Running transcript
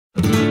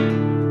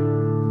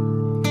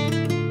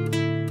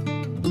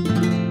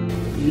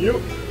Yep.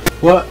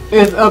 What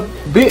is up,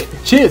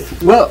 bitches?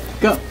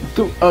 Welcome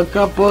to a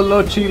couple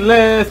of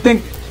Chiles.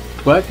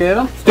 What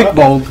era?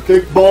 Stikbold.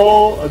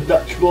 Stikbold, a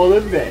Dutch ball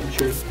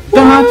adventure.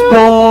 Dutch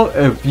ball.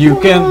 If you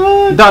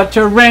can dodge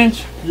a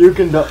range, you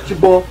can dodge your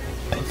ball.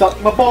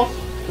 Suck my ball.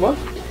 What?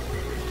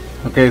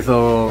 Okay,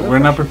 so we're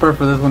not prepared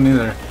for this one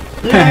either.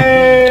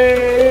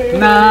 Yay!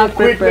 Not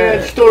quick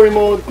prepared. match, story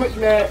mode, quick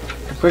match.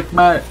 Quick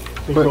match.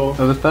 Cool.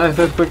 So this time it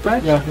says quick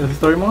match? Yeah. This is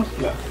story mode?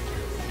 Yeah.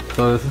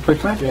 So this is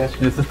quick match? Yes.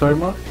 This is story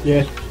mode?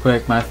 Yes.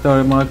 Quick match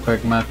story mode,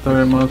 quick match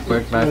story mode,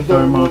 quick match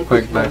story mode,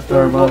 quick match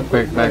story mode,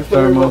 quick match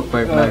story mode,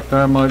 quick match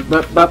story mode,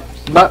 quick match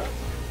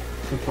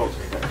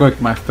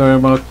story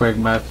mode, quick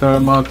match story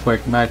mode,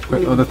 quick match,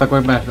 quick. Oh, that's a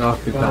quick match. Oh,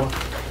 keep that.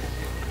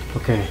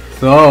 Okay,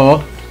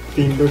 so.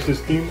 Team versus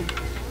team.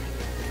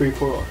 Free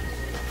for all.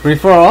 Free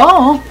for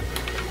all?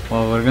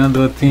 Well, we're gonna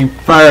do a team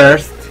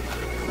first.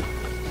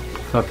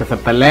 So que se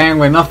peleen,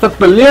 güey. No se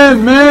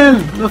peleen,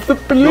 man. No se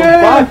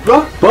peleen.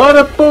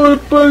 Para poder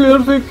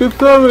pelearse hay que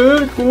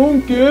saber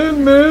con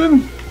quién,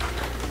 man.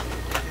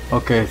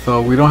 Okay,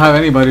 so we don't have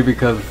anybody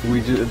because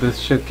this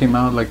shit came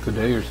out like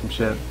today or some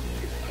shit.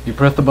 You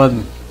press the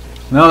button.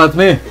 No, that's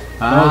me.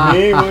 That's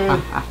me, man.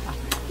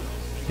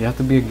 You have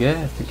to be a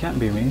guest. You can't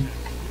be me.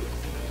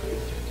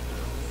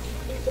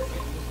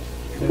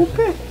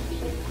 Okay.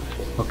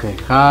 Okay,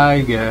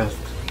 hi guest.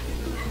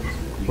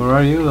 Where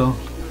are you though?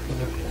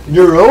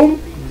 Your own?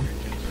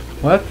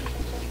 What?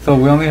 So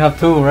we only have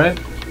two, right?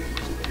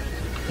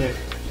 Yeah.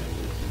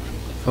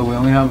 So we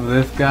only have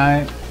this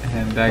guy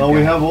and that guy. No,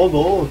 we have all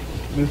those.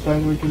 This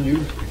time we can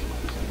use.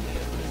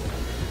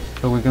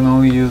 So we can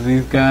only use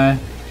these guy,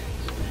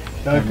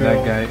 That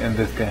guy, and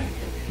this guy.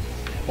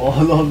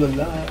 All of the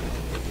lot.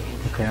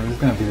 Okay, I'm just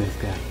gonna be this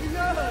guy.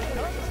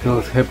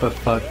 Feels hip as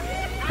fuck.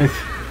 Hey,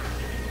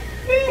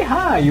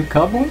 hi, you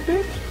cowboy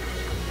bitch?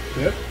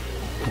 Yep.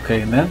 Okay,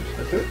 and then?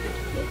 That's it.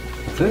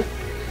 That's it?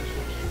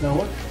 Now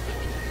what?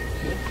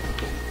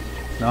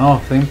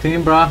 No, same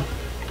team, brah.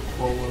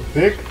 Well, we'll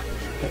pick.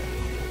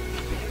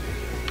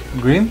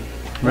 Green?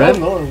 Red?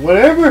 No,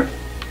 whatever.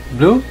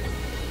 Blue?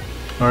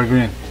 Or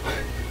green?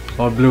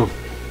 Or blue?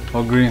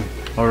 Or green?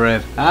 Or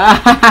red?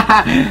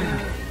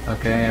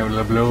 Okay,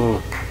 the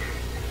blue.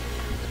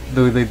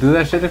 Do they do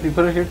that shit if you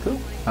put it here too?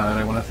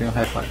 I wanna see them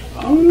high five.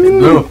 Oh, okay,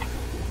 blue.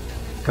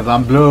 Cause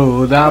I'm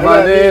blue.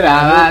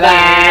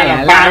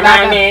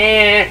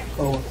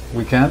 Oh.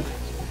 We can't?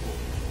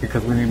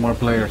 Because we need more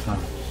players, huh?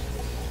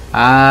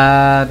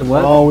 Add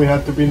what? Oh, we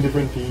have to be in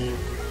different teams.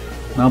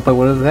 No, but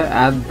what is that?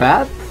 Add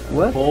bat?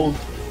 What? Bold.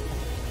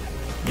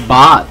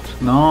 Bot.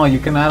 No, you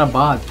can add a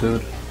bot,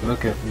 dude.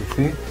 Look at, you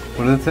see?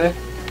 What does it say?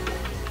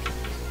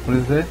 What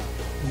is it?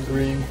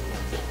 Green.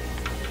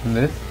 And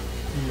this?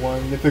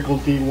 One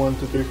difficulty 1,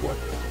 2, 3, 4.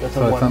 That's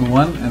So a it's on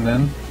one and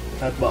then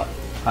Add bot.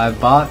 add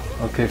bot.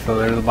 Okay, so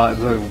there's a bot.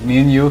 So me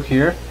and you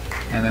here,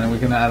 and then we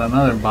can add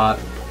another bot.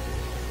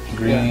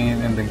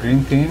 Green in the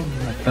green team,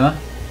 like that.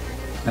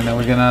 And then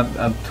we're gonna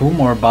add two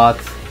more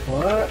bots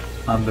What?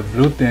 on the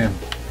blue team.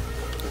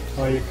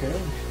 Oh, you can.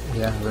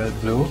 Yeah, red,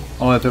 blue.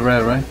 Oh, it's a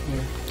red, right?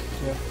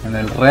 Yeah. And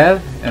then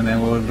red, and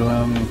then we'll do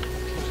them.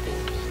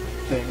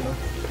 Same, no?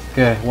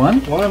 Okay, one,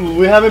 One.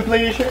 We haven't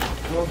played this yet?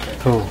 Okay.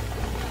 two.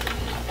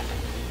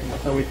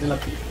 So we still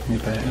have to.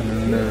 Okay,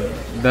 and then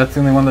that's the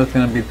only one that's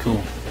gonna be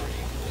two.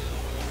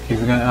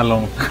 He's gonna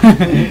alone.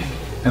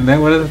 And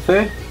then what does it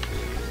say?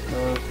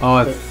 Oh,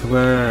 it's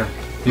where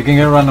you can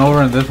get run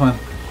over in this one.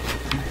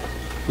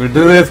 We'll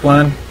do this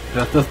one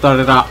just to start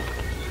it out.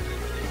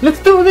 Let's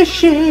do this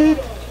shit.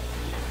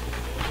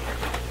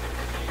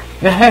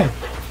 Yeah, hey.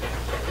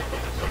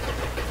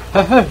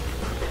 Hey, hey.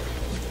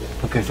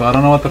 Okay, so I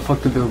don't know what the fuck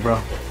to do, bro.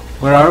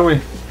 Where are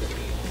we?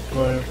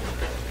 Right.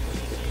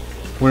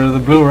 We're the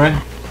blue, right?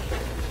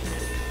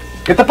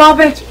 Get the ball,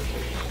 bitch!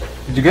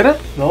 Did you get it?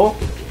 No?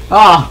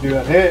 Ah! You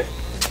got hit.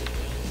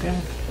 Damn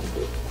it.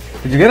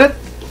 Did you get it?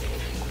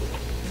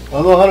 I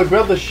don't know how to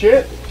grab the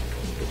shit.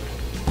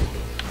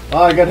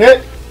 Ah, I got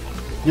hit.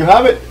 You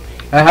have it.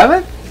 I have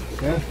it?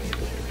 Yeah.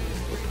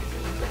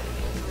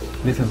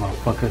 Listen,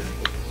 motherfuckers.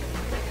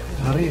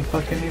 How do you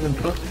fucking even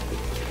throw?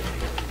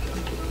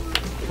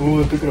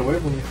 Ooh, took it away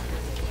from me.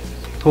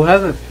 Who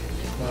has it?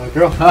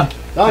 Girl. Huh?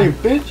 Ah, you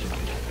bitch.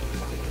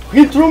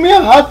 He threw me a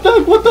hot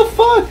dog. What the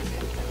fuck?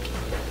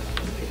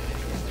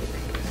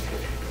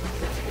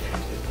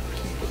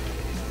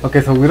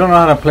 Okay, so we don't know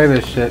how to play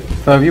this shit.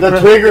 So if you The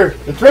trigger.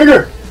 The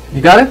trigger. You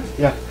got it?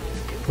 Yeah.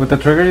 With the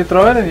trigger you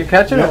throw it and you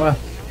catch it Yeah. or what?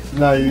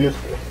 No, you just.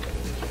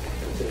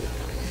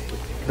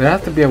 There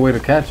has to be a way to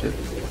catch it.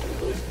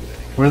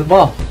 Where's the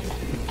ball?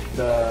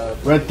 The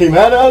red team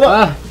had it.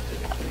 Ah!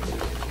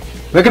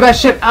 Look at that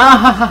shit! Ah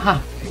ha ha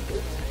ha!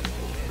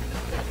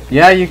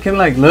 Yeah, you can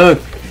like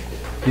look.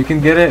 You can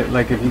get it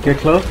like if you get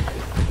close,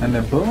 and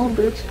then boom,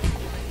 bitch.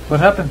 What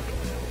happened?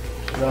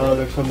 No,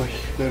 there's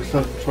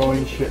some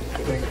throwing shit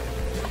thing.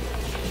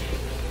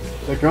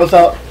 The girl's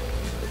out.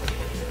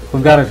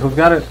 Who's got it? Who's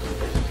got it?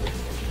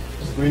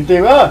 Green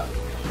team. Ah,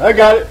 I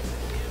got it.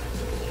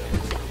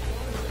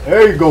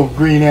 There you go,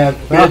 green ass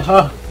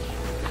bitch.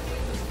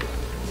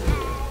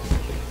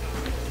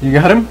 You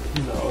got him?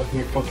 No,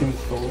 he fucking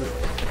stole it.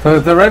 So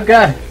it's the red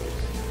guy.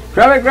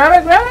 Grab it, grab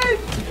it, grab it!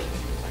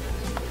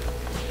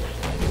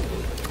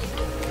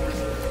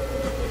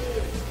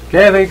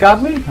 Okay, they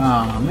got me?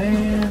 Aw,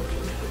 man.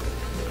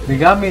 They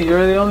got me,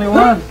 you're the only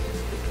one.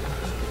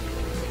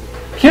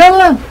 Kill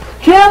him!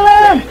 Kill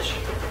him!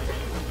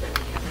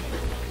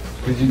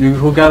 Did you,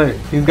 who got it?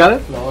 He's got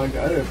it? No, I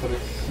got it, but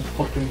it's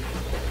fucking...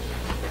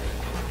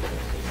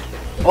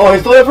 Oh, he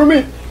stole it from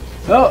me!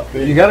 Oh,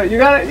 you got it, you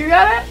got it, you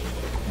got it!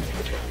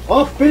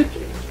 Oh, bitch!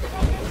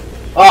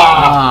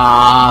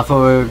 Ah,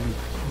 so the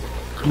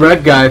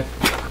red guy.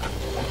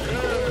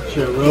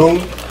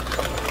 Jerome.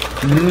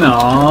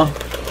 No.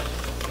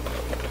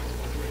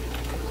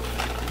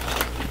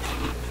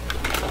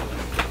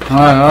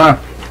 Alright, alright.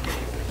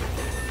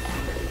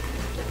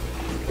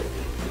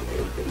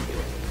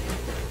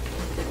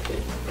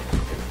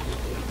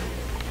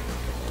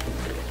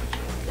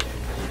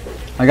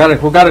 I got it,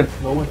 who got it?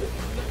 No one.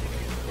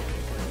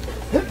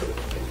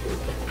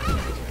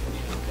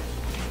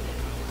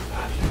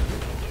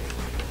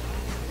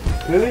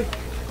 Really?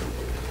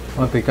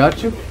 What, they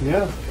got you?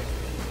 Yeah.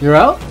 You're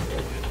out?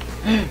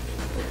 Damn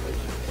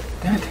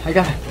it, I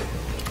got it.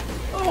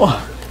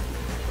 Oh.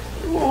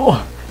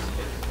 Oh.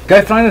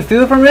 Guy's trying to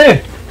steal it from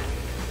me.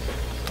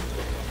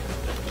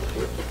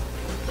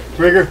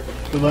 Trigger,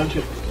 to lunch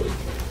it.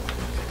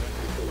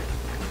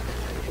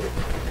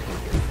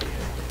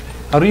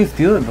 How do you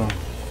steal it though?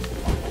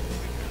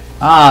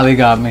 Ah, they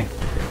got me.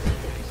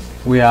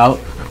 We out.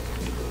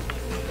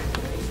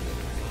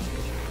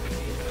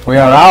 We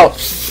are out.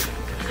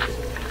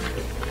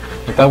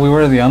 I thought we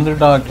were the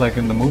underdogs like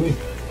in the movie.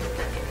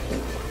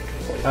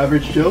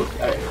 Average joke?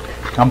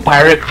 I'm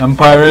pirate,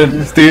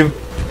 Steve.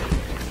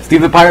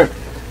 Steve the pirate.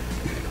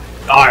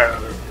 Arr.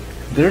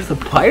 There's a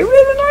pirate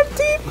in our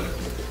team?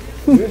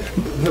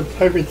 The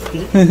pirate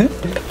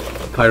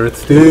Steve? Pirate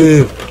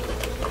Steve.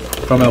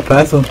 From El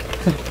Paso.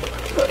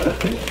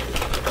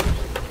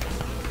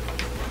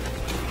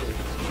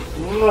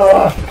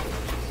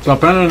 So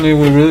apparently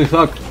we really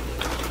suck.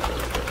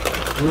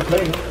 We're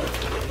playing.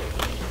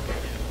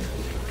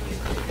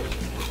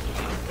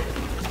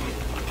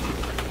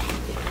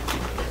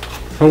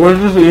 So we're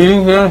just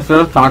eating here instead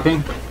of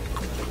talking.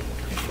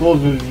 Oh,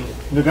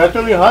 the guy's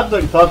really hot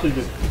like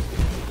sausages.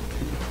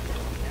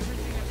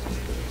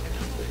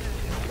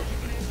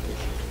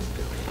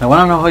 I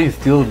wanna know how you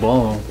steal the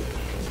ball though.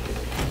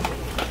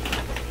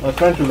 I was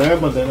trying to learn,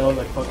 but then I was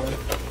like, fuck it.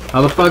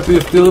 How the fuck do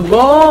you steal the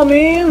ball,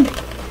 man?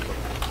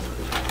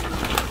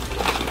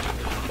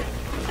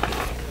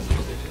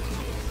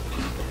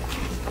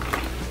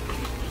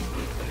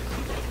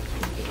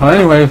 Oh,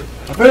 anyways.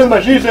 I finished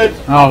my she said.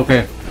 Oh,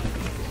 okay.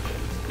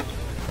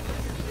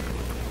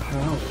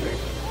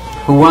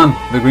 Who won?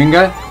 The green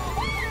guy?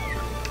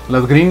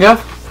 Las gringas?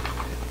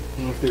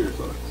 No,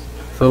 seriously.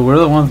 So we're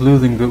the ones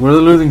losing. We're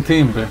the losing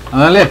team, bro.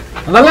 Andale!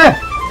 Andale!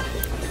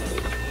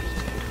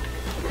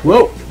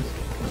 Whoa!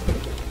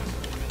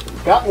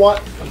 Got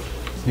one.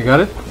 You got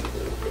it?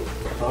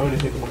 I already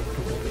hit one.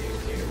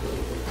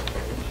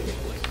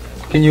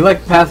 Can you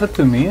like pass it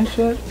to me and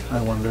shit?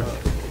 I wonder.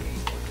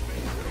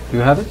 Do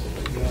you have it?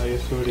 Yeah, I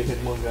just already hit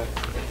one guy.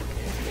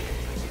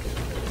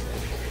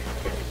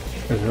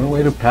 Is there a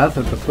way to pass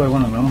it? That's what I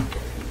want to know.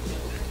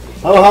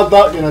 I'm a hot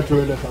dog and I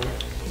threw it at him.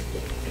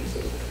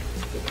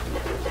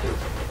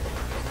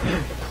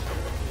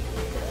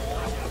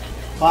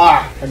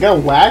 Ah, I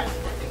got whacked.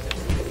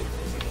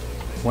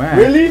 Wow.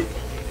 Really?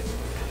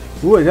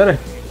 Ooh, I got it.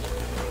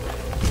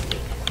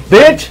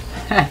 Bitch!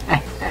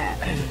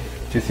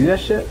 Did you see that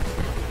shit?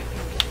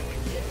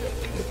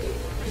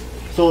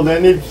 So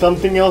then if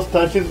something else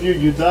touches you,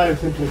 you die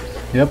simply.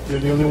 Yep. You're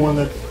the only one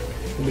that's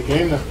in the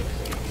game now.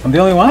 I'm the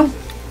only one?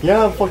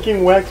 Yeah, I'm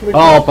fucking whacked with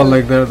Oh, but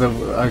like they're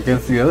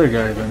against the other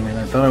guys. I mean,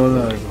 I thought I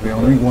was the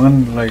only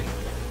one. Like,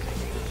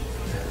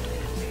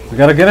 we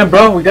gotta get him,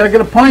 bro. We gotta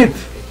get a point.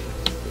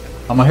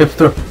 I'm a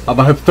hipster. I'm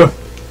a hipster.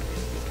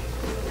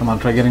 Come on,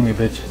 try getting me,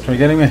 bitch. Try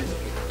getting me.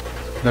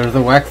 There's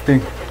the wax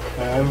thing.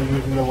 I'm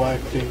using the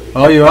wax thing.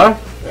 Oh, you are?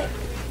 Yeah.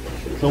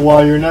 So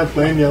while you're not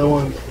playing, the other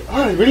ones.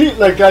 Ah, really?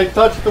 Like I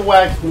touched the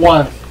wax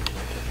once.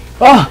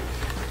 Ah!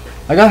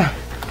 I got it.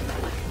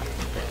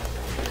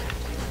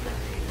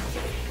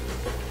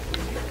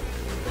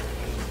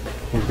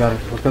 Who's got it?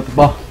 Who's got the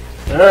ball?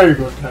 There you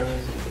go,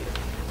 Karen.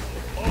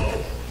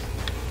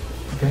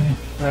 Okay.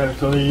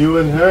 It's only you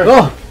and her.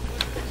 Oh!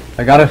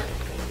 I got it.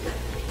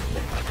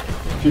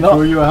 She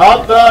threw you a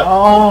hot dog.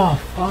 Oh,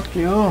 fuck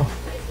you.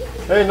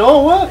 Hey,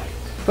 no, what?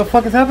 What the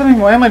fuck is happening?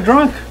 Why am I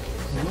drunk?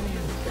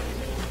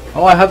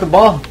 Oh, I had the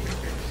ball.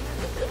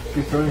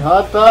 She's throwing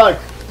hot dogs.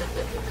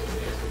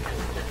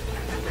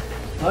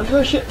 Onto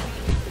the shit.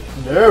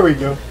 There we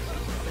go.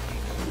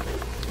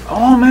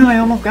 Oh man, I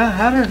almost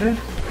had her, dude.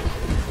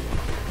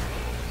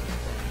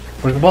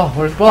 Where's the ball?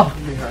 Where's the ball?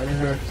 Behind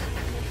her.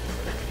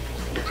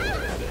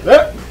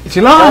 There. She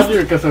lost.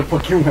 Because I'm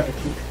fucking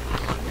wacky.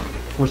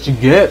 What she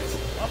gets?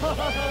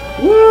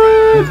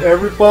 What?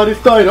 Everybody's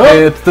tied up.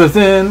 Hipsters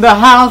in the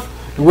house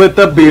with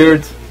the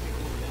beards.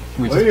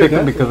 We Why just are you picked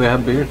them dancing? because they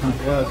have beard. Huh?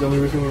 Yeah, that's the only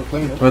reason we were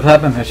playing it. What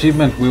happened?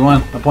 Achievement. We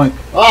won. A point.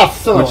 Ah,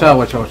 so. Watch out,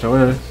 watch out, watch out.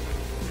 Where is it?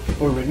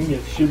 Oh, ringing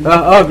it. Shoot.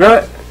 Oh,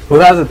 grab it. Who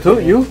has it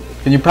too? You?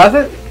 Can you pass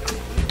it?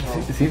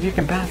 See if you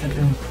can pass it,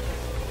 dude.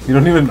 You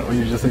don't even know.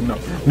 You just say no.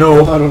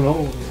 No. I don't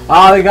know.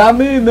 Ah, they got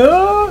me.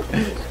 No.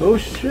 Oh,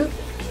 shit.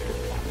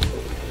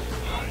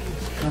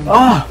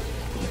 Ah.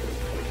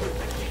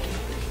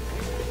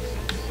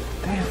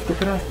 Damn,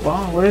 stupid ass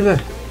ball. Where is it?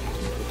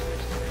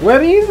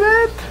 Where is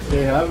it?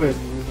 They have it.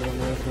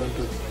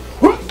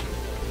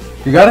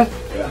 You got it?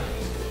 Yeah.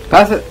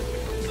 Pass it.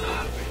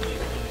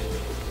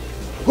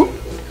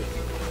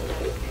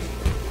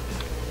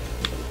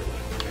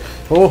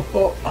 Oh,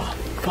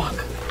 fuck.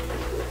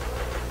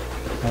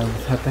 I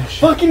almost had that shit.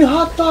 Fucking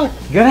hot dog.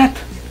 Get it.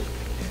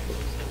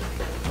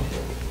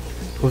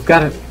 Who's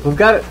got it? Who's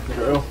got it?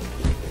 Girl.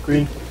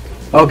 Green.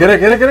 Oh, get it,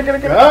 get it, get it, get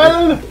it, get it.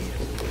 Girl.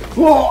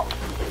 Whoa.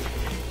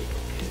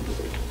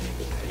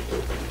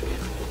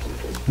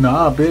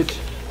 Nah, bitch.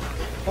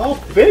 Oh,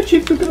 bitch,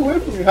 he took it away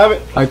from you. Have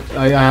it. I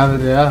have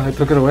it, yeah, I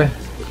took it away.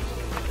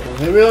 Don't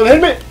hit me, don't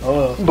hit me.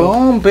 Oh,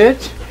 Boom,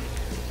 bitch.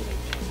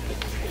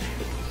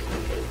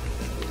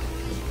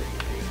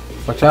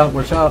 Watch out,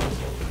 watch out.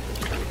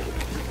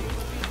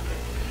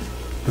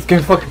 This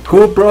game's fucking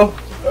cool, bro.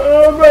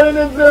 oh, I'm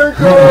running in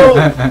circles.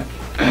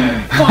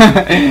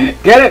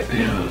 Get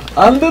it!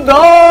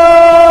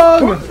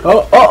 Underdog!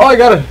 Oh, I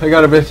got it,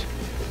 bitch.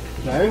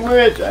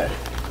 Language.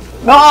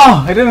 No,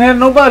 I didn't hit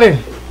nobody.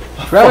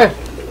 Grab it.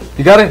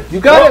 You got it, you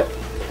got it.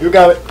 You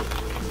got it.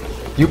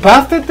 You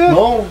passed it, dude?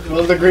 No, it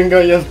was the green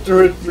guy just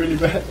threw it really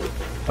bad.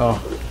 Oh.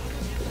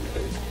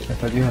 I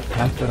thought you had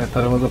passed it. I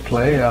thought it was a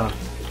play.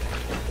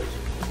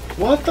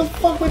 What the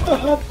fuck with the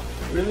hot?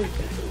 Really?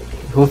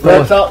 Who's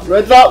Red's out,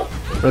 red's out.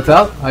 Red's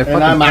out?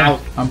 And I'm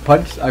out. I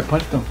punched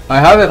him. I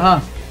have it,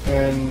 huh?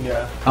 And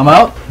yeah. I'm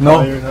out?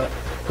 No. You're not.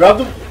 Grab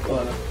them.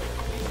 Oh, no.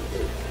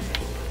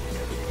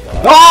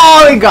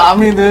 Oh, he got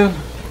me, dude.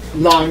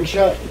 Long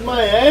shot.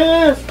 My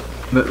ass.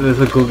 This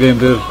is a cool game,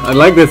 dude. I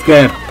like this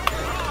game.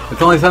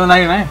 It's only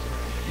 $7.99.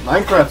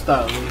 Minecraft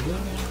style.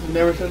 You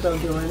never said that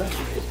until right now.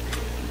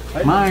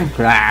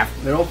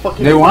 Minecraft. They're all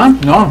fucking. They won?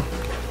 No.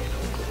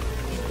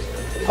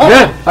 Oh,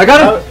 Yeah, I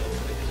got it.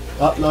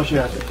 Oh, no, she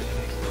has it.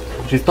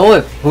 She stole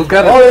it. Who's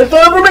got it? Oh, it's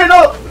over me,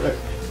 no!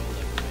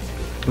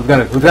 Who's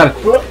got it? Who's got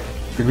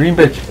it? The green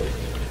bitch.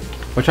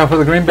 Watch out for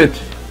the green bitch.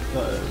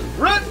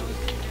 Red!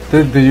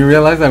 Did you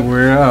realize that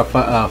we're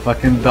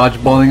fucking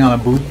dodgeballing on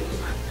a boot?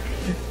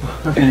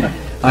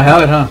 I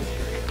have it, huh?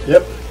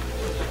 Yep.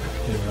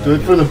 Do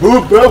it for the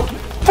boob, bro!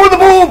 For the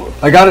boob!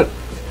 I got it.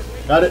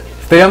 Got it.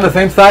 Stay on the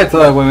same side so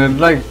that when it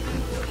like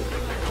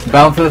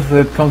bounces,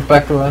 it comes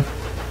back to us.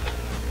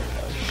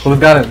 Who's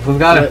got it? Who's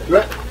got it?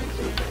 Red.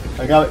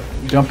 I got it.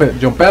 Jump it.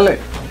 Jumpele.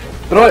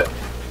 Throw it.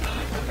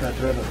 Got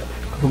red.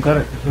 Who got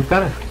it? Who's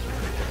got it?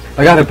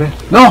 I got it,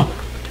 bitch. No!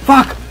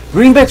 Fuck!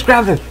 Green bitch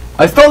grabbed it.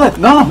 I stole it.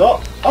 No!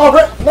 No! Oh,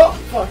 red! No!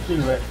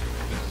 Fucking red.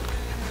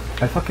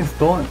 I fucking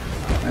stole it.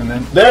 And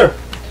then There!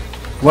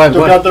 what?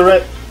 Took What? out the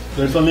red.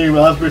 There's only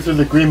last versus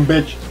the green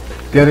bitch.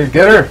 Get it.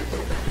 Get her.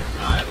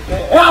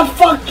 Ah,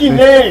 fucking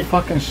They A!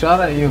 fucking shot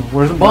at you.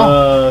 Where's the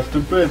ball?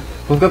 Stupid.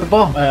 Who's got the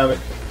ball? I have it.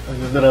 It's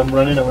just that I'm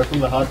running away from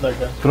the hot dog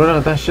guy. Throw it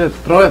at that shit.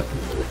 Throw it.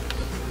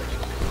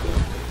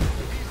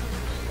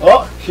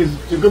 Oh, she's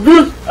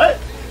confused. Hey!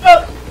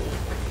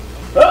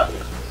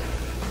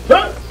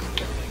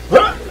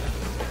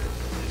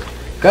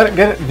 Got it.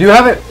 Get it. Do you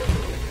have it?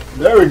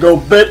 There we go,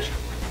 bitch.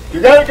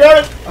 You got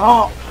it,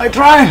 Oh, I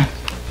tried.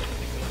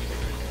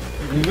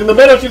 She's in the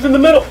middle, she's in the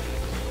middle.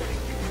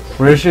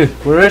 Where is she?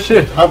 Where is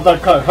she? How'd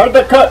that cut? How'd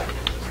that cut?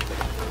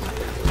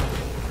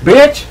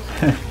 Bitch!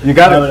 You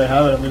got I it.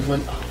 have it. I'm just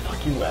going, oh,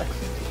 fucking wax.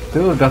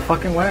 Dude, that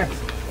fucking wax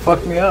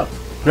fucked me up.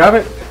 Grab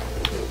it.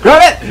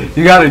 Grab it!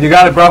 You got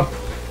it, bro.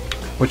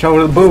 Watch out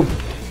with the boob.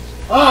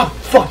 Ah,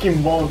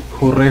 fucking balls.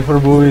 Hooray for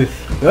boobies.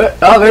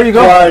 Oh, there you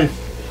go. Guys.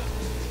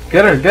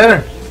 Get her, get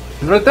her.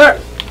 She's right there.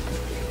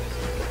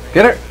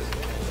 Get her.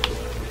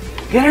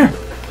 Get her.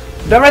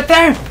 They're right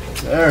there.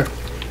 There.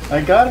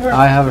 I got her.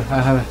 I have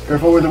it.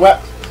 Careful with the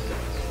wax.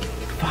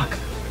 Fuck.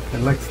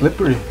 They're like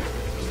slippery.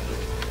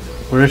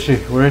 Where is she?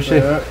 Where is she?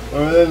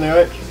 Over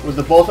there, right? With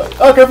the balls.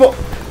 Oh, careful.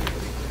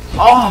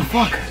 Oh,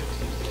 fuck.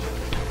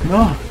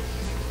 No.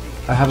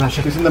 I have that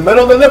shit. She's in the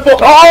middle of the nipple.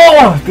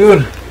 Oh,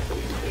 dude.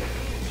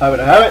 I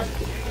have it.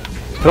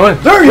 Throw it.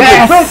 There you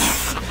Yes! go,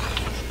 bitch.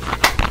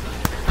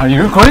 Are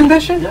you recording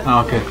that shit? Yeah.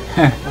 Oh, okay.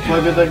 That's why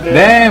I did that game.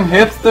 Damn,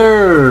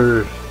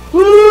 hipster.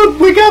 Woo,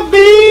 we got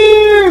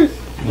beers.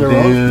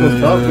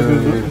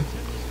 Dude.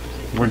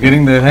 We're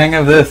getting the hang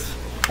of this.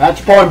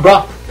 Match point,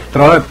 bro.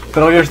 Throw it.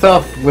 Throw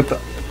yourself with the...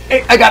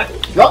 Hey, I got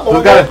it. No,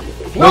 Who got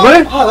it? No.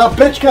 Nobody? Oh, that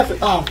bitch cast it.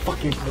 Oh,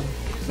 fucking.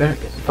 There.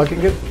 Fucking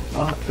good.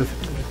 Oh, this...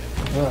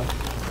 Yeah.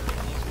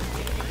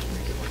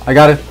 I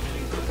got it.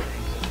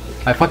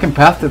 I fucking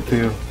passed it to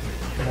you.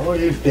 No,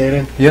 you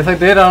didn't. Yes, I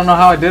did. I don't know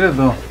how I did it,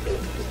 though.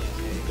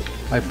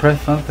 I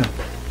pressed something.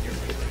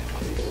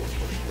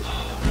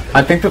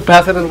 I think to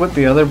pass it is with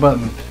the other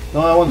button.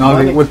 No, that one's No,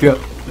 running. with the...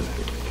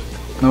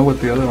 No,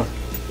 with the other one.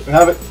 We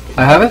have it.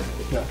 I have it?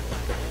 Yeah.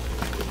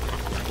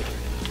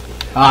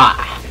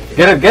 Ah!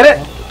 Get it, get it!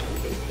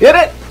 Get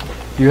it!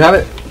 You have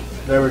it?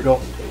 There we go.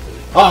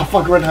 Oh,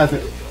 fuck, Red has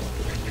it.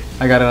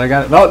 I got it, I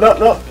got it. No, no,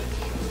 no!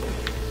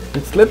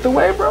 It slipped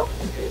away, bro.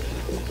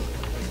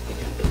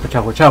 Watch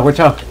out, watch out, watch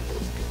out.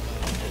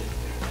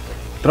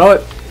 Throw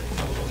it.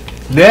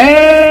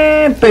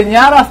 Damn!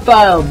 Peñara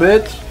style,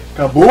 bitch.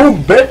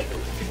 Kaboom, bitch!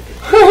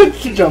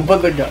 Jump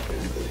on the gun.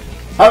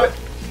 Have it.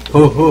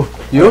 Who?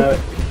 You?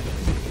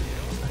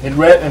 Hit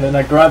Red, and then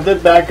I grabbed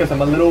it back because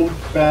I'm a little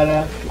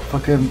badass.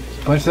 Fucking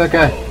punch that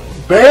guy.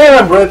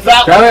 Bam! Red's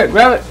out! Grab it,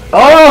 grab it.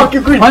 Oh! Fuck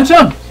you, green. Punch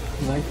him!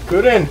 I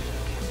couldn't.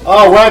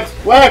 Oh, wax,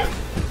 wax!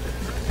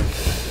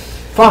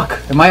 Fuck!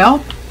 Am I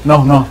out?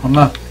 No, no, I'm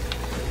not.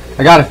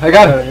 I got it, I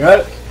got it. You got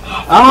it?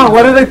 Ah,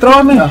 what did they throw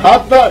at me? A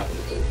hot dog.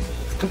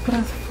 Stupid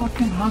ass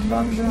fucking hot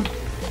dog, dude.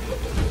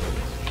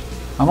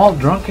 I'm all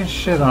drunk and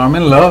shit. I'm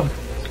in love.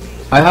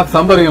 I have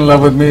somebody in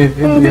love with me.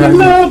 I'm in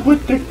love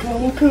with the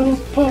Cocoa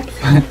Pops.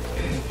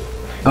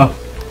 Oh.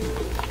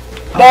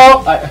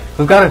 No!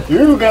 Who got it?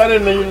 You got it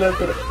and then you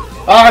left it.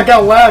 Ah, I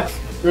got wax.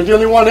 You're the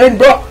only one in,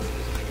 bro.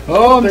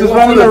 Oh, I'm Take just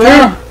one running for the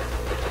around. team.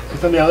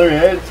 It's on the other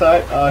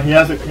side. He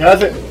has it. He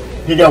has it.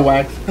 He got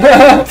wax.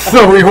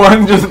 So we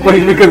won just because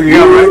he got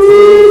right.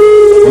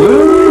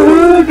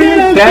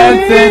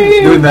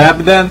 Dancing. Doing the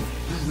happy dance.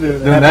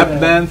 Doing the happy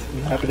dance.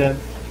 Happy dance.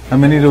 How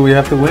many do we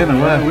have to win or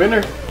what?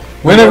 Winner.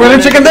 Winner,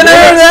 winner, chicken dinner!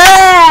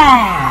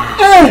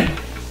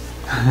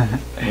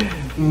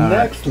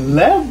 Next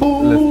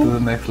level. Let's do the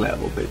next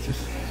level, bitches.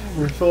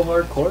 We're so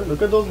hardcore.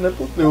 Look at those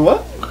nipples. Do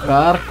what?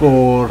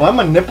 Hardcore. Why are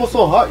my nipples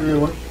so hot?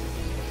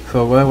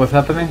 So what's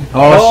happening?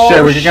 Oh,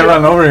 shit, we can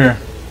run over here.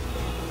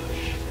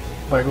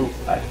 By who?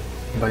 By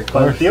By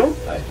cars. Theo?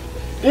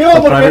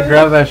 So try to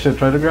grab that shit.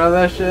 Try to grab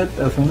that shit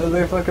as soon as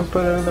they fucking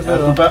put it in the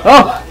middle.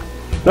 Oh!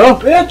 No,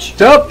 bitch!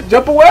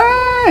 Jump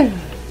away!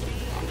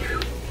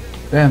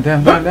 Damn,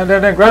 grab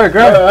it.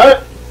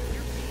 Alright.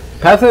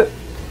 Pass it.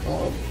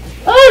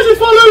 Oh, she's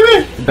following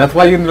me! That's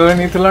why you really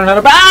need to learn how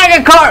to bang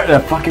a car!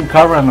 That fucking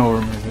car ran over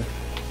me.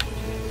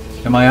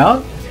 Am I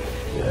out?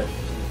 Yeah.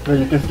 But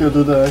you can still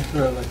do the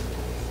extra, like,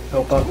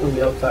 help out from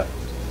the outside.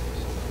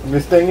 I'm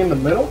just staying in the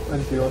middle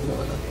and see what's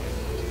going on.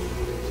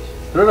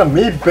 Look at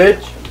me,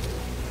 bitch!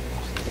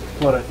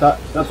 That's what I thought.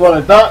 That's what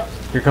I thought!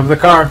 Here comes the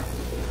car.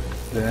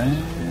 Damn.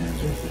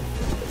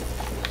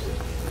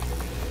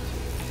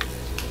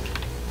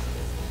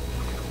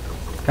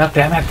 God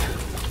damn it.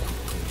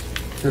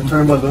 You're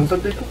throwing balloons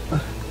at people?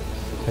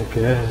 I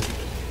guess.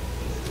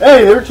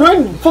 Hey, they're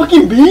trying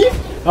fucking beef?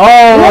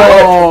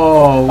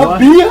 Oh! What? A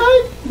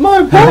beehive?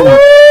 My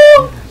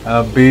boy!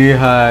 A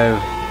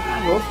beehive.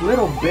 Those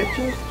little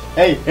bitches.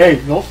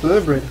 Hey, no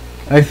celebrate.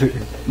 I see.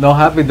 No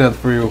happy dance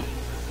for you.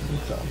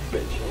 Son of a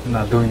bitch. I'm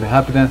not doing the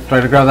happy dance. Try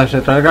to grab that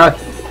shit. Try to grab it.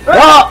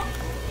 Ah!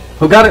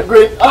 Who got it?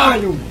 Great. Ah,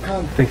 you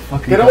can't. They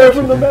fucking Get got away you,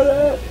 from the dude.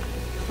 bed.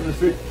 From the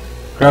street.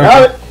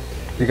 Grab it.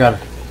 You got it.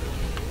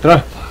 Throw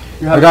it.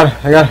 You I got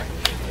it.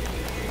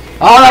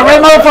 Oh, that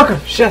red motherfucker!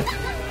 Shit.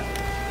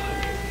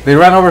 They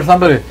ran over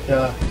somebody.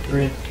 Yeah,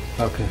 green.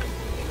 Okay.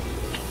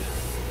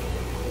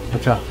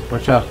 Watch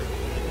out.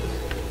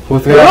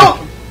 Who's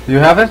got it? You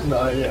have it?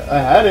 No, yeah, I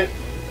had it,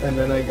 and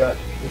then I got.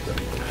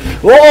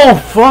 Oh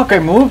fuck! I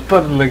moved,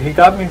 but like he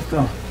got me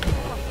still.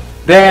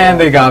 Damn,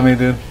 they got me,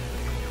 dude.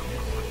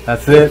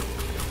 That's it.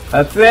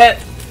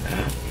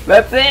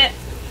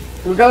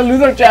 We're gonna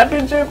lose our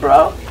championship,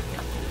 bro.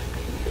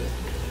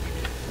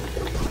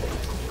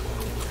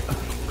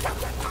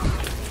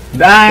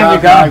 Damn,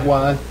 they got me.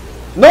 one.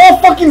 No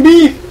fucking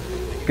beef!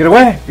 Get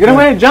away,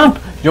 jump!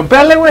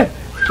 Jumpele, güey!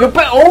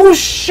 Oh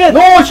shit!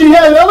 No, she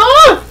has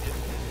it!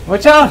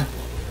 Watch out!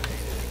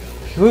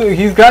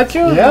 He's got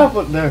you? Yeah,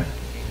 but there.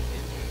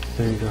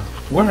 There you go.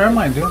 Where am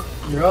I, dude?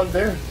 You're out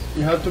there.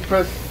 You have to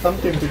press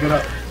something to get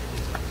up.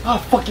 Ah,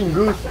 fucking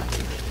goose.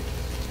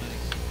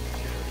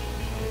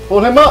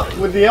 Pull him up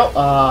with the L.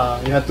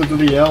 Ah, you have to do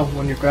the L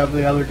when you grab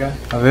the other guy.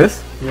 Oh,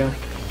 this? Yeah.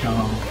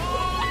 Oh.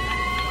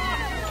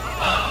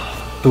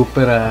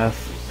 Stupid ass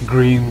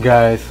green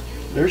guys.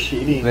 They're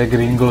cheating. They're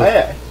gringos.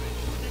 Hey,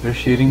 They're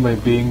cheating by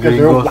being because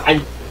they're gringos.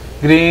 blind.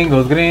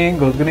 Gringos.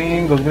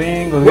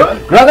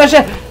 What? Grab that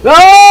shit! No!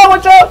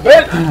 Watch out!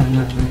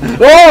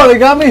 Oh, they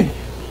got me!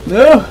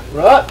 No!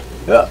 Right?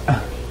 Yeah.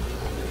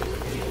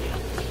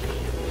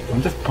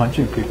 I'm just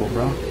punching people,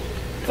 bro.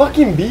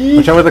 Fucking beef.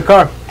 Watch out with the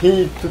car.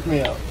 He took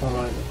me out.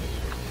 Alright.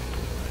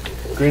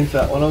 Green's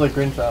out. One of the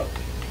greens out.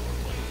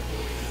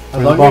 As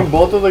Where's long the as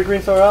ball? both of the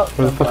greens are out.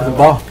 Where the fuck is the I'm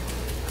ball? fine.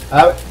 I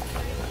have it.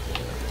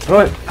 Throw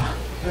it.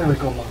 There we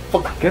go,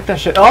 motherfucker. Get that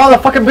shit. Oh, the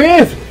fucking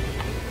bees!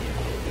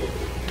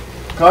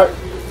 Cart.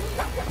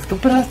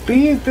 Stupid ass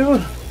bees,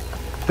 dude.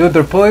 Dude,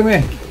 they're pulling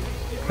me.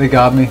 They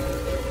got me.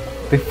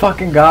 They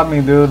fucking got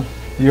me, dude.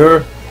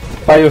 You're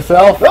by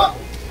yourself. No!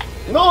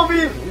 No,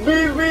 bees!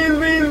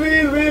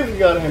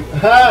 Got him.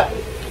 Ha!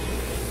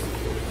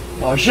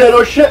 Oh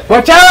shit!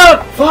 Watch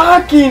out!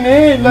 Fucking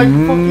A! Like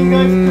fucking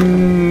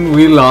guys.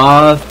 We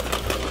lost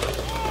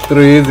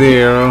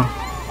 3-0.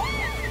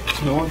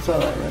 No one saw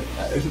that, right?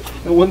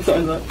 And one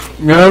side's up.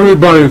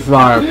 Everybody's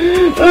live.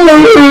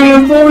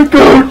 Sorry,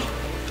 coach.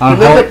 We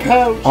let the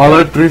couch. All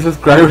our 3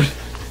 subscribers.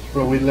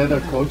 Bro, we let our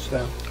coach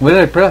down. What did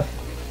I press?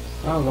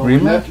 I don't know.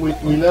 Rematch?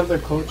 We let the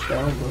coach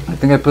down, bro. I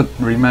think I put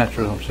rematch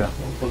or some shit.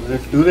 Well,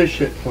 let's do this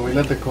shit. So we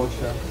let the coach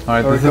down.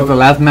 Alright, Sorry, this is coach. the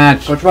last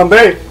match. Coach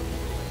Bombay.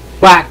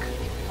 Quack!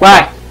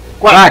 Quack!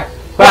 Quack!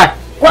 Quack!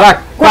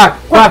 Quack! Quack!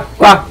 Quack!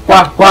 Quack!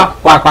 Quack!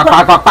 Quack! Quack! Quack!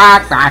 Quack!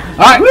 Quack! Quack!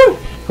 Alright!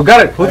 Who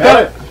got it? Who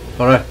got it?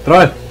 Alright, throw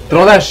it.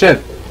 Throw that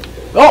shit.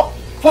 Oh!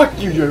 Fuck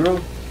you,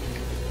 Jerome.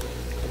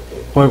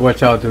 Boy,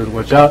 watch out, dude.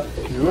 Watch out.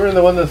 You were in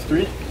the one in the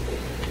street.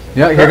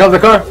 Yeah, here comes the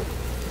car.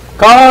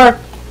 Car!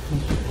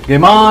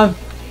 Game on.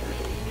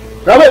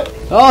 Grab it.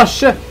 Oh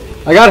shit!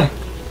 I got it!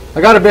 I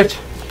got it, bitch!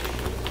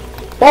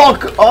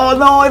 Fuck! Oh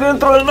no, I didn't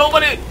throw it at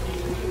nobody!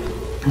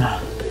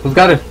 Who's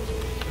got it?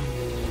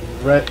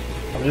 Right.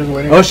 I'm just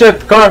waiting. Oh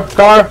shit! Car!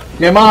 Car!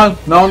 Game on!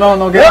 No, no,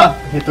 no, get on!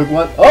 He took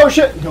one. Oh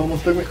shit! He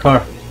almost took me.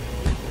 Car.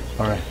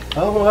 Alright. I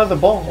don't know who has the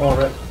ball. All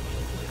right.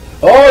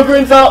 Oh,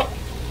 green's out.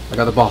 I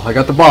got the ball. I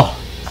got the ball.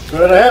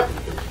 Good at him.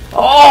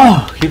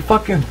 Oh! He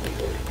fucking...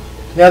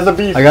 He has the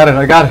beast. I got it.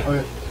 I got it.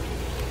 Okay.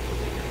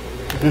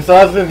 This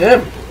odds in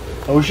him.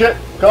 Oh shit.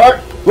 Car.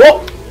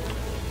 Whoa.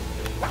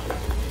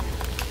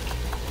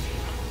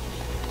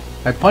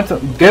 I punched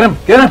him. Get him!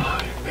 Get him!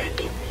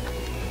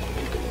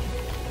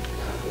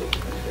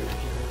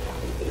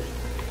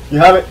 You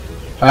have it.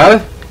 I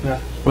have it? Yeah.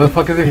 Where the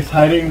fuck is he? He's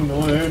hiding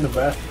over there in the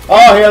back.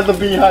 Oh, he has the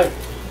beehive.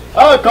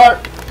 Oh, car.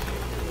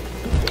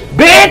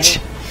 Bitch!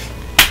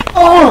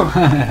 Oh.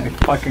 I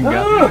fucking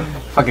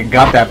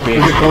got that The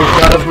bitch.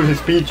 coach got us with his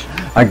speech.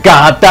 I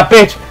got that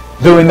bitch!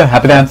 Doing the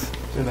happy dance.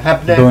 Doing the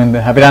happy dance. Doing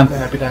the happy dance. The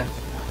happy dance.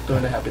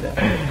 Doing the happy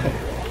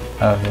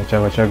dance.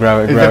 Watch out, grab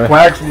it, It's grab the it.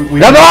 quacks. We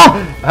Grab it!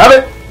 have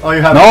it. Oh,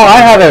 you have No, it. I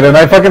had it and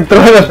I fucking threw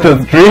it at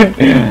the street.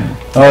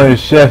 Holy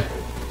shit.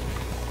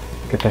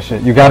 Get that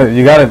shit. You got it,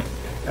 you got it.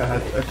 I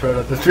threw it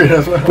at the street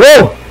as well.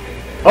 Whoa!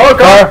 Oh,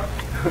 car.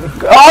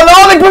 Oh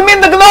no, they put me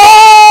in the... No,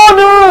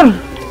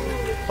 dude!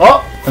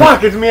 Oh,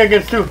 fuck, it's me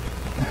against two.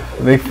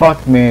 They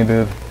fucked me,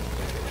 dude.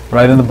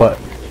 Right in the butt.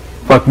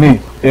 Fuck me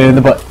in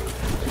the butt.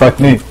 Fuck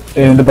me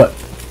in the butt.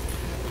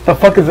 The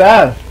fuck is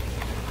that?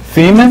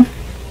 Semen?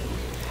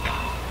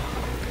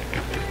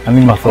 I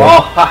need my phone.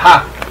 Oh,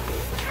 haha.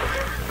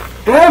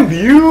 Damn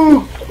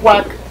you,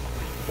 quack.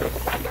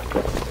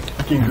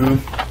 Fucking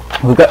goose.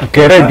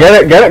 Get it.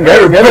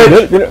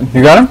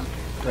 You got him?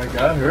 I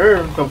got her.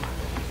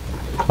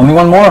 Only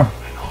one more.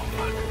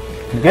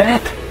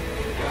 Get it.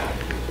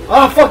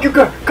 Oh, fuck you,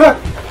 car.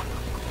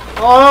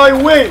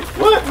 Oh, wait.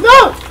 What?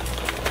 No.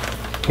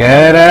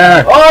 Get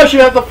her. Oh, she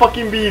has the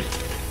fucking beast.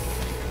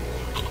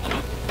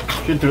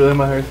 She threw them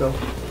at herself.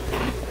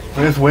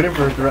 I'm just waiting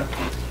for her to run.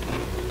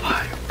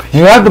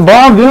 You had the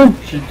bomb, dude.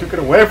 She took it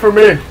away from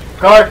me.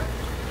 Car.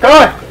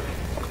 Oh,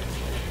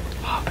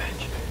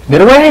 bitch.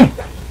 Get away.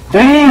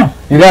 Damn.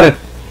 You got it.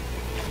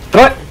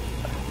 Throw it.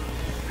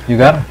 You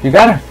got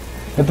her.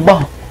 Get the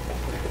ball.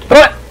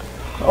 Throw it.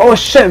 Oh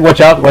shit.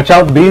 Watch out.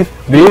 Bees.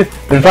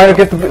 They're trying to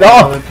get the...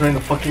 Oh, they're throwing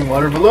the fucking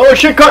water below. Oh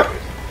shit, car.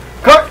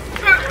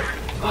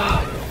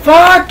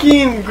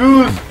 Fucking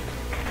goose.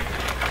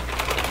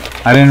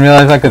 I didn't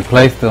realize I could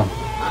play still.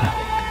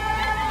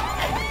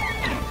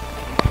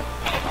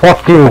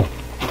 Fuck you.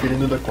 Get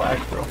into the quack,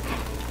 bro.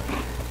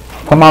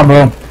 Come on,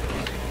 bro.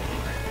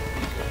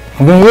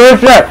 I'm doing weird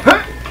shit.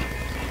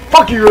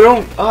 Fuck you, you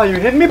don't. Oh, you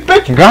hit me,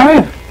 bitch. You got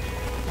me?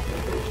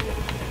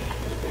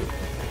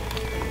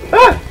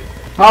 Ah.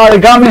 Oh, they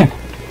got me.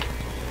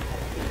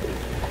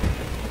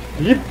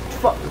 You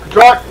fuck.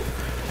 Drop.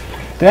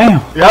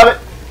 Damn. You have it.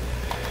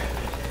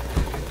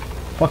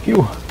 Fuck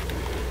you.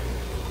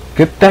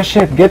 Get that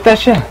shit.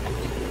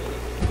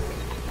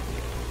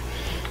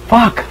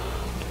 Fuck.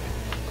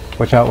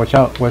 Watch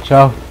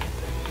out.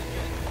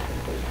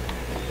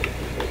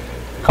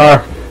 Car.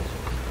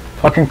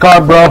 Fucking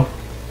car, bro.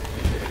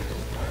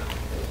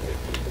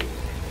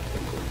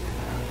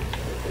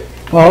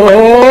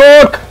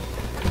 Fuck.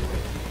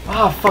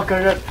 Ah, fuck,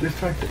 I got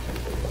distracted.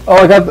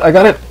 Oh, I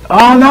got it.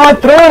 Oh no, I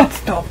threw it.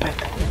 Stupid.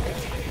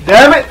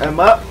 Damn it, I'm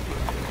up.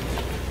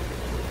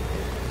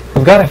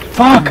 I got it.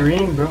 Fuck.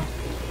 Green, bro.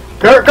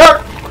 Car.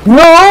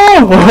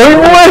 No.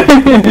 Wait.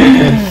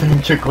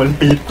 Pinche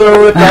colpito,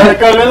 güey. Estaba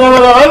corriendo a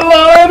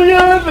la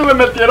verga. Se me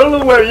metieron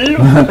los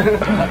huevillos.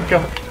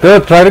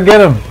 Dude, try to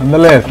get him. On the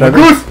list.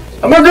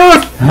 I'm a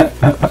goose.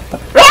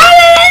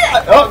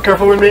 Oh,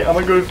 careful with me. I'm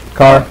a goose.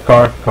 Car.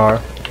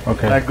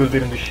 Okay. That goose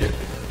didn't do shit.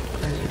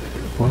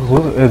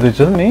 Is it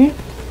just me?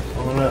 I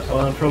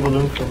wanna throw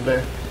balloons from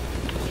there.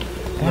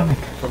 Damn it.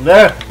 From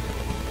there.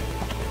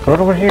 Throw it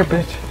over here,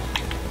 bitch.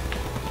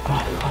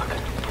 Oh, fuck.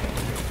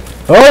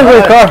 Oh,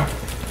 there's a car.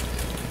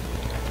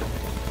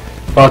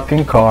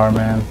 Fucking car,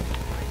 man.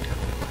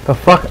 The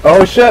fuck?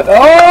 Oh, shit.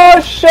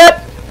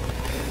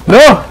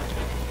 No.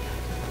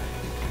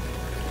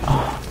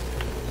 Oh.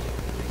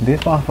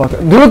 This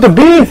motherfucker. Dude, the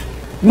bees.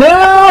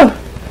 No,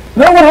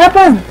 what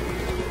happened?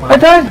 I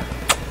died.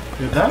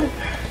 You died?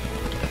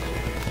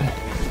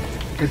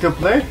 You can still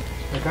play?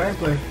 I can't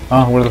play.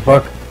 Oh, where the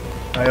fuck?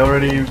 I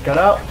already got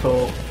out,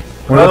 so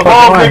Where grab the the fuck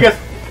ball, am I? Vegas.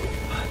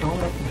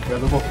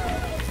 Grab the ball.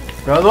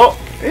 Grab the ball.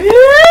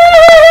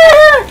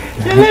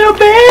 You little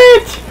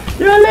bitch!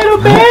 You little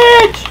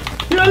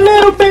bitch! You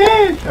little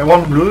bitch! I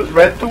want blue,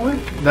 red to win.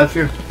 That's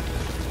you.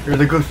 You're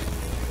the goose.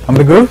 I'm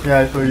the goose?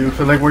 Yeah, so you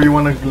select where you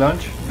want to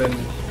lunch, then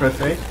press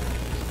A.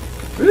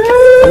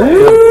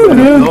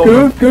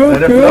 Goose,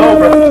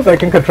 goose. I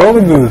can control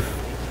the goose.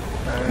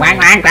 Quack,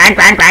 quack, quack,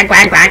 quack, quack,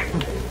 quack, quack.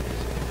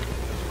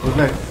 Who's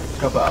next?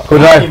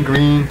 Who's that?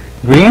 Green.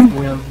 Green?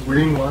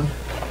 Green one.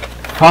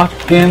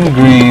 Fucking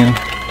green.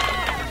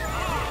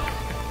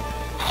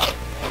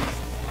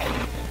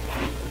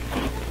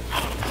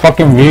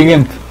 Fucking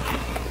vegan.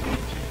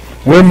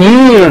 We're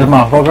meters,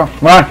 motherfucker.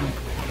 Come on.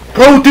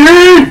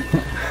 Protein!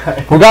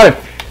 Who got it?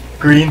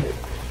 Green.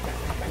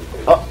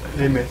 Oh,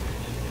 they missed.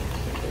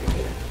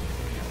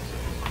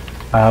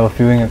 I have a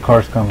feeling a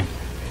car's coming.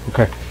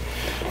 Okay.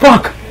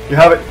 Fuck! You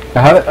have it. I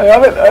have it, I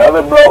have it, I have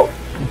it, bro!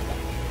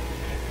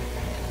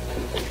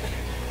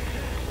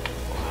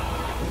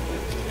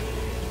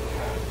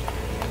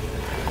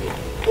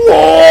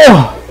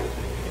 Whoa!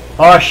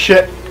 Oh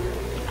shit.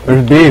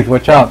 There's bees,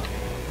 watch out.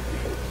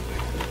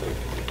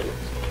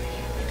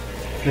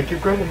 They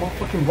keep grabbing the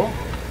motherfucking ball.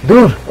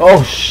 Dude!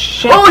 Oh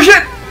shit! Oh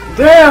shit!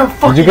 Damn,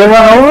 fuck. Did you get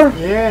run over?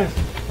 Yes.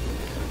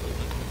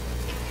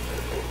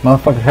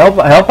 Motherfucker, help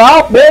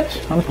out, bitch!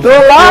 I'm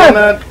still alive!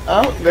 Not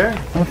out there.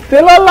 I'm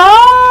still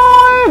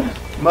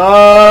alive! Come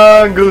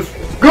on, Goose.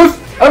 Goose!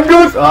 I'm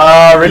Goose!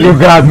 Ah, really? You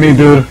got me,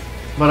 dude.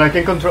 But I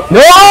can control. No!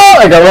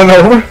 I got run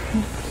over.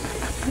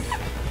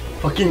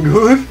 Fucking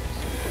Goose?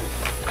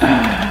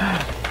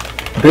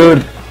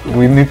 Dude,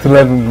 we need to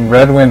let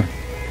red win.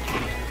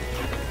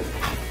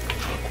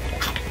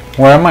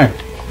 Where am I?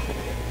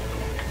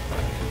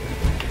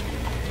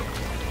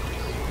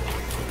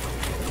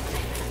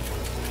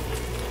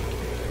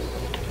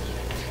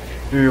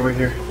 You're over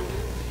here.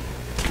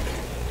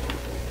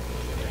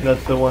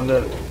 That's the one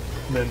that.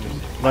 Then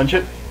launch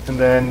it and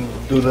then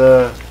do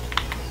the.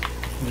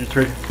 You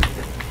trigger.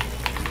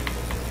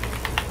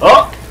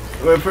 Oh!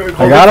 I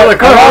got it. The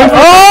car.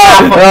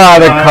 Ah,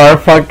 the car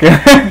fucking.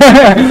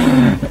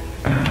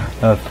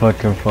 That's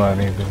fucking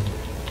funny, dude.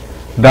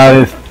 That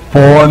is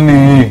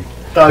funny.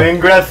 Está bien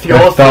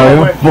gracioso, Está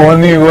bien güey.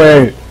 funny,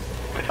 way.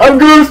 I'm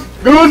Goose!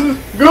 Goose!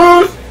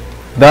 Goose!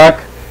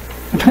 Duck.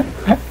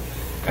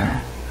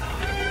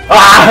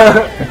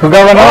 Who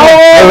got one?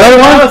 The red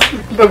one?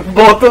 The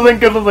both of them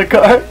get on the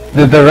car.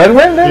 Did the red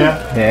win then?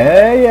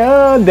 Yeah.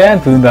 Yeah,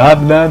 dance, doing the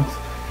happy dance.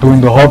 Doing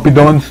the hoppy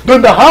dance.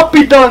 Doing the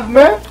happy dance,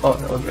 man! Oh,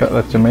 no,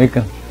 That's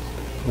Jamaican.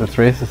 That's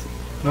racist.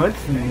 no,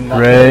 it's not.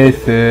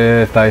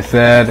 Racist, I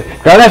said.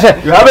 Grab that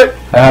shit! You have it?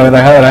 I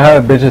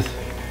have it, bitches.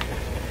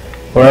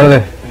 Where are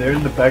they? They're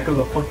in the back of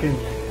the fucking.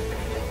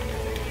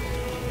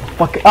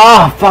 Fuck it.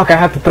 Ah, fuck, I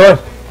have to throw it.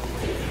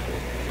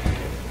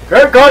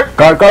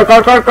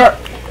 Car.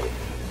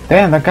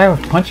 Damn, that guy was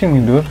punching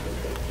me, dude.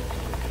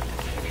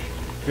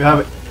 You have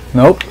it.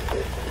 Nope.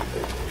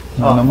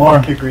 Oh, No more.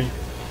 fuck you, Green.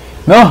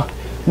 No!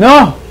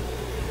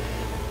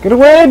 Get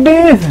away,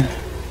 bees!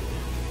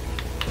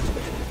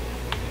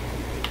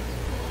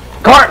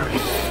 Car!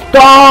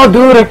 Oh,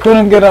 dude, I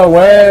couldn't get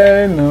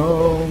away.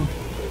 No.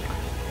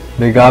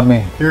 They got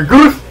me. You're a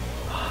Goose!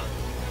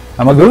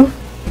 I'm a goose?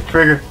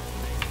 Trigger.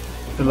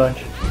 The lunch.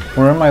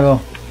 Where am I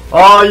though?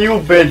 Oh, you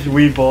bitch.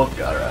 We both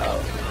got her out.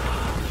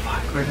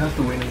 Fuck, Greg has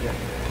to win again.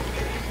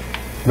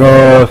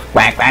 Goose.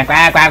 Quack, quack,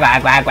 quack, quack,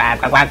 quack, quack, quack,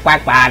 quack,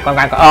 quack, quack,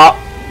 quack, quack. Oh!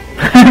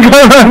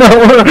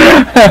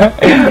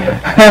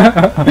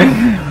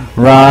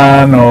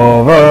 Run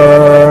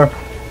over.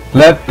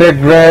 Let the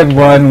red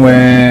one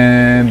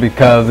win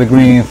because the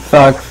green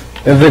sucks.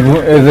 If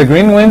the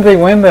green wins, they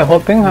win the whole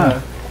thing, huh?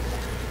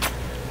 Yeah.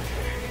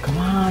 Come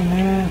on,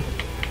 man.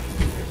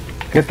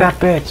 Get that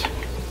bitch.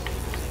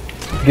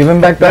 Give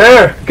him back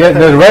There. Get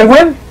the red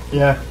win?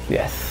 Yeah.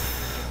 Yes.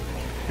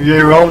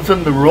 You're on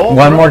the roll.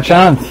 One bro. more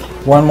chance.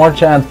 One more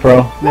chance,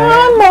 bro.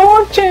 One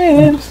more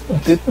chance.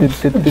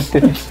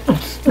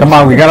 Come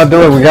on, we gotta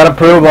do it. We gotta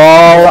prove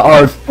all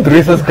our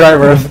 3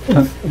 subscribers.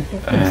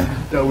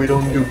 No, we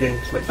don't do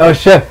games like that. Oh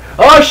shit.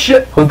 Oh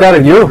shit! Who got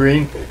it? You?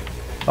 Green.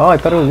 Oh, I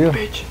thought it was you.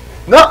 Bitch.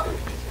 No!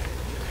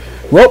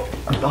 Whoop.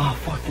 Oh,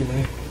 fucking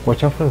man.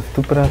 Watch out for the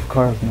stupid ass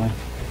cars, man.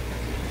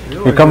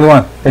 Really? Here comes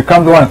one. Here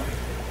comes one.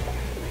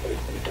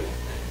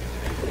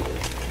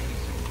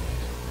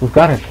 Who's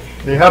got it?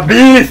 They have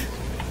bees!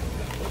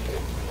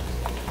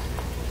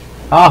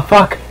 Ah,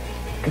 fuck.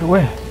 Get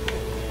away.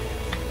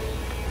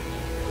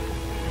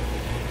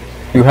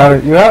 You have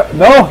it. You have it.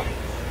 No.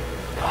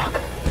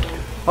 Fuck.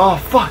 Oh,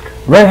 fuck.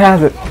 Red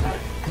has it.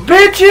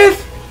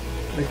 Bitches!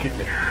 They kicked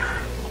it.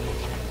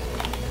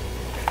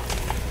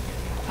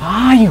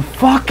 Ah, you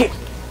fuck it.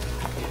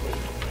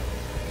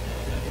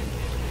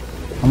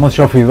 Vamos,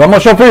 Shofi.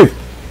 Vamos, Shofi.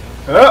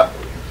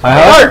 I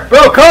have it. Cart!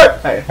 Bro,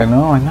 cart! Hey. I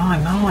know.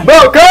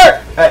 Bro,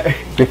 cart! Hey.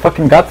 They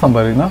fucking got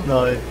somebody, no?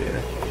 No, they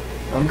didn't.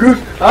 I'm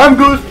Goose! I'm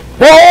Goose!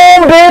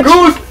 Boom, bitch!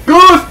 Goose!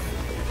 Goose!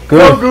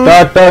 Good. Goose.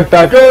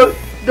 Duck.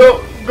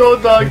 Go,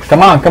 dog!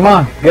 Come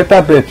on. Get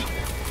that bitch.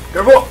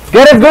 Careful!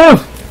 Get it,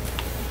 Goose!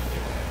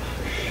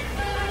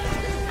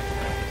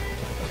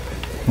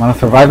 I'm gonna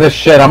survive this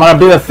shit. I'm gonna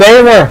be the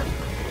saver.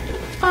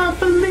 I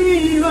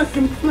believe I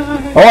can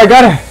fly. Oh, I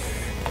got it.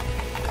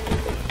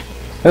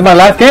 This is my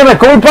last game. Like,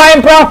 cool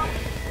playing, bro.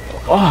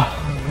 Oh.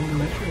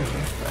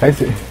 I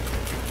see.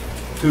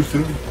 Too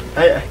soon.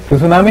 Hey, The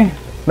tsunami?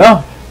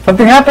 No.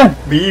 Something happened.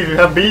 bees. We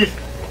have bees.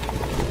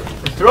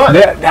 Let's do it.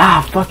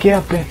 There. Fuck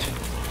yeah, bitch.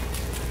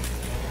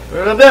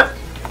 Where's the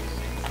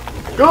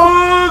dip?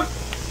 Good.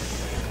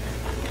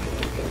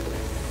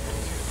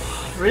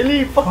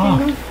 Really? Fucking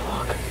good.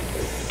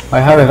 I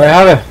have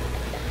it.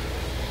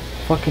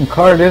 Fucking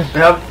car, dude. They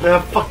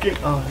have fucking.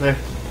 Oh, there.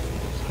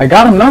 I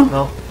got him, no?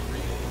 No.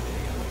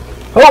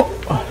 Oh!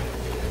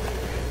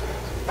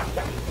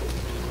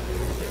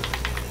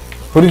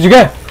 Who did you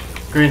get?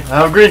 Green.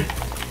 I have green.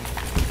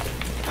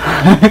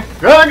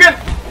 Good, good.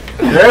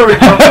 There we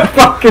go.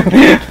 Fucking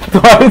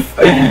twice.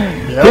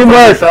 Yeah,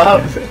 Teamwork.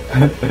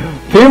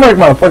 Teamwork,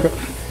 motherfucker.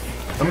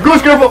 I'm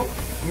Goose, careful.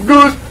 I'm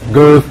Goose.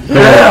 Goose.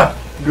 Yeah.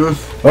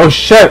 Goose. Oh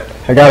shit.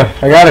 I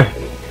got it.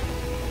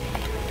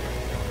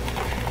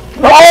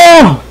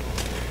 Oh!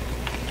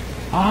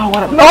 Oh,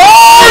 what a...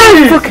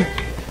 No!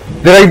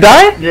 Fuck. Did I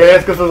die? Yeah,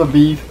 it's because of the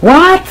bees.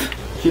 What?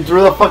 She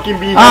threw the fucking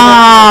bees.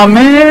 Ah,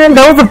 man.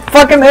 That was a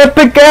fucking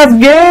epic ass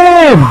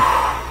game.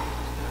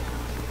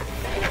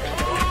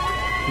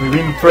 We've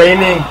been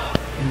training.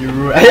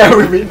 Yeah,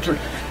 we've been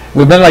training.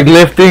 We've been like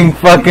lifting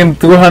fucking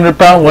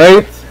 200-pound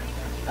weights.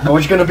 I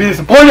was gonna be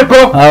disappointed,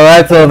 bro.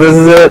 Alright, so this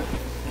is it.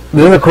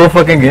 This is a cool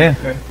fucking game.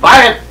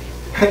 Buy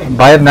it.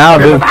 Buy it now,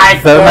 dude. Go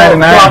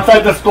 $7.99.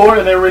 outside the store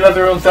and they realize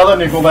they don't sell it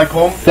and they go back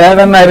home. Go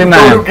to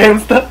 $7.99.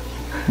 GameStop.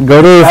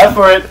 Go to Ask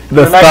for it. the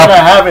They're not stop.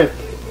 gonna have it.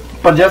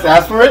 But just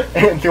ask for it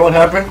and see what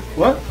happens.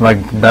 What? Like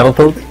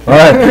Battletoads.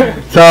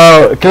 Alright.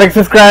 So click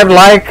subscribe,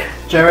 like.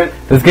 Share it.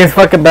 This game's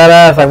fucking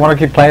badass. I wanna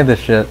keep playing this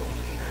shit.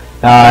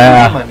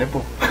 Yeah. My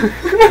nipple.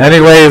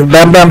 Anyways,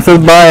 Bam Bam says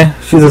bye.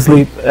 She's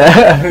asleep.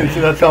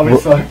 That's how we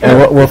suck.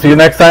 And we'll see you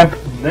next time.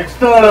 Next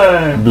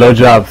time.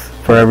 Blowjobs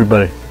for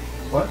everybody.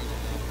 What?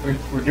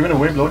 We're giving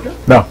away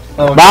blowjobs? No.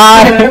 Oh,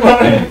 Bye.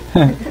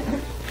 Bye.